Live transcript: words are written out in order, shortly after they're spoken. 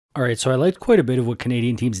Alright, so I liked quite a bit of what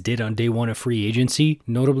Canadian teams did on day one of free agency,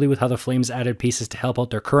 notably with how the Flames added pieces to help out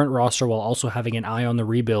their current roster while also having an eye on the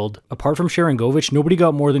rebuild. Apart from Sharangovich, nobody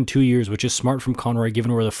got more than 2 years, which is smart from Conroy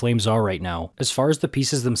given where the Flames are right now. As far as the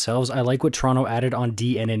pieces themselves, I like what Toronto added on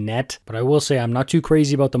D and in net, but I will say I'm not too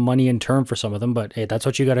crazy about the money and term for some of them, but hey, that's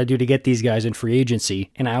what you gotta do to get these guys in free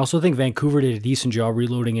agency. And I also think Vancouver did a decent job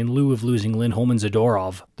reloading in lieu of losing Lindholm and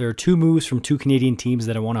Zadorov. There are two moves from two Canadian teams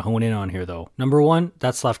that I want to hone in on here though. Number one,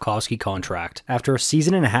 that slafkovsky contract. After a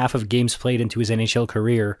season and a half of games played into his NHL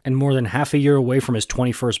career, and more than half a year away from his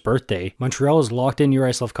 21st birthday, Montreal has locked in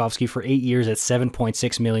juraj slafkovsky for 8 years at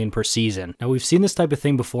 $7.6 million per season. Now we've seen this type of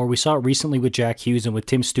thing before, we saw it recently with Jack Hughes and with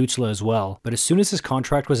Tim Stützle as well, but as soon as his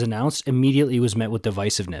contract was announced, immediately was met with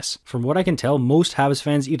divisiveness. From what I can tell, most Habs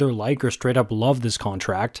fans either like or straight up love this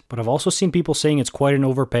contract, but I've also seen people saying it's quite an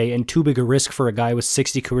overpay and too big a risk for a guy with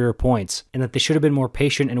 60 career points, and that they should have been more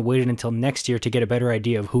patient and waited until next year to get a better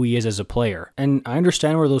idea of who he is as a player. And I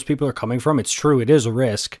understand where those people are coming from. It's true, it is a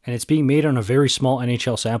risk, and it's being made on a very small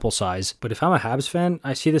NHL sample size, but if I'm a Habs fan,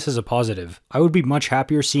 I see this as a positive. I would be much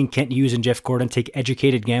happier seeing Kent Hughes and Jeff Gordon take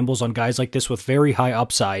educated gambles on guys like this with very high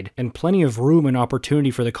upside, and plenty of room and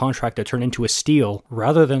opportunity for the contract to turn into a steal,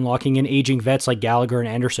 rather than locking in aging vets like Gallagher and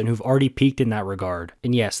Anderson who've already peaked in that regard.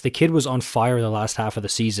 And yes, the kid was on fire the last half of the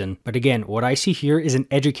season, but again, what I see here is an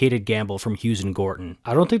educated gamble from Hughes and Gordon.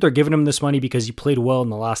 I don't think they're giving him this money because he played well in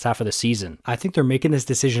the last half of the season. I think they're making this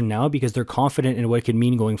decision now because they're confident in what it could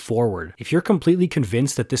mean going forward. If you're completely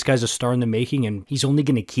convinced that this guy's a star in the making and he's only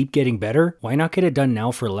going to keep getting better, why not get it done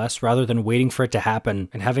now for less rather than waiting for it to happen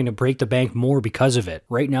and having to break the bank more because of it?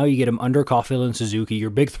 Right now you get him under Caufield and Suzuki,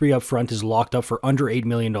 your big three up front is locked up for under $8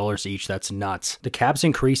 million each, that's nuts. The cap's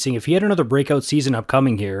increasing, if he had another breakout season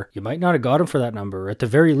upcoming here, you might not have got him for that number. At the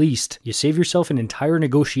very least, you save yourself an entire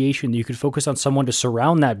negotiation that you could focus on someone to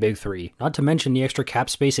surround that big three, not to mention the extra cap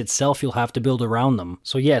space itself you'll have to build around them.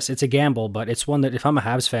 So yes, it's a gamble, but it's one that if I'm a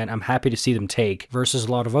Habs fan, I'm happy to see them take, versus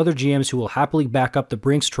a lot of other GMs who will happily back up the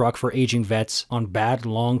Brinks truck for aging vets on bad,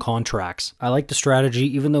 long contracts. I like the strategy,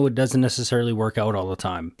 even though it doesn't necessarily work out all the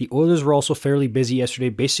time. The Oilers were also fairly busy yesterday,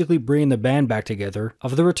 basically bringing the band back together.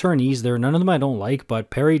 Of the returnees, there are none of them I don't like, but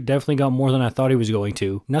Perry definitely got more than I thought he was going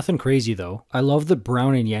to. Nothing crazy though. I love that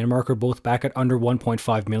Brown and Janmark are both back at under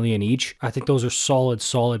 $1.5 million each. I think those are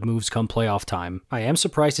solid moves come playoff time. I am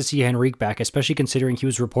surprised to see Henrique back, especially considering he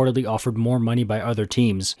was reportedly offered more money by other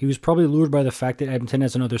teams. He was probably lured by the fact that Edmonton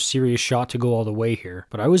has another serious shot to go all the way here.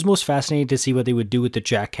 But I was most fascinated to see what they would do with the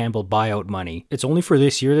Jack Campbell buyout money. It's only for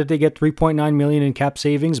this year that they get $3.9 million in cap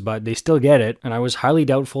savings, but they still get it, and I was highly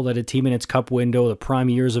doubtful that a team in its cup window, the prime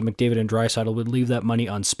years of McDavid and Draisaitl, would leave that money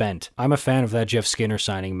unspent. I'm a fan of that Jeff Skinner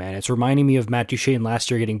signing, man. It's reminding me of Matt Duchene last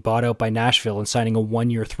year getting bought out by Nashville and signing a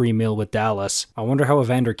 1-year $3 million with Dallas. I wonder how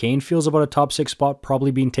Evander Kane feels about a top 6 spot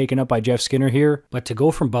probably being taken up by Jeff Skinner here, but to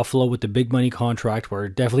go from Buffalo with the big money contract where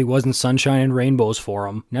it definitely wasn't sunshine and rainbows for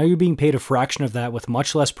him, now you're being paid a fraction of that with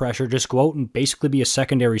much less pressure, just go out and basically be a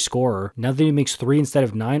secondary scorer. Now that he makes 3 instead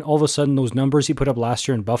of 9, all of a sudden those numbers he put up last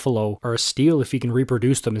year in Buffalo are a steal if he can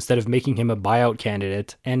reproduce them instead of making him a buyout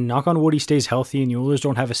candidate. And knock on wood, he stays healthy and the Oilers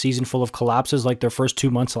don't have a season full of collapses like their first 2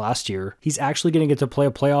 months last year. He's actually going to get to play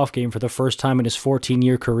a playoff game for the first time in his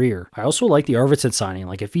 14-year career. I also like the Arvidsson signing.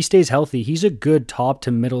 Like, if he stays healthy, he's a good top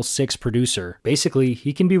to middle 6 producer. Basically,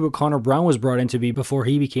 he can be what Connor Brown was brought in to be before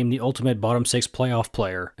he became the ultimate bottom 6 playoff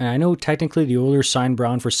player. And I know technically the Oilers signed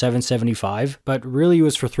Brown for $775, but really it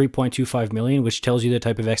was for $3.25 million, which tells you the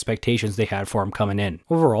type of expectations they had for him coming in.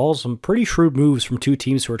 Overall, some pretty shrewd moves from two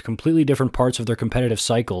teams who are at completely different parts of their competitive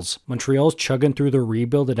cycles. Montreal's chugging through their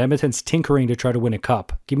rebuild and Edmonton's tinkering to try to win a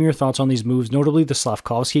cup. Give me your thoughts on these moves, notably the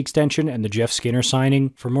Slafkovsky extension and the Jeff Skinner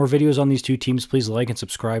signing. For more videos on these two teams, please like and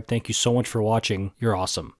subscribe. Thank you so much for watching. You're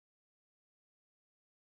awesome.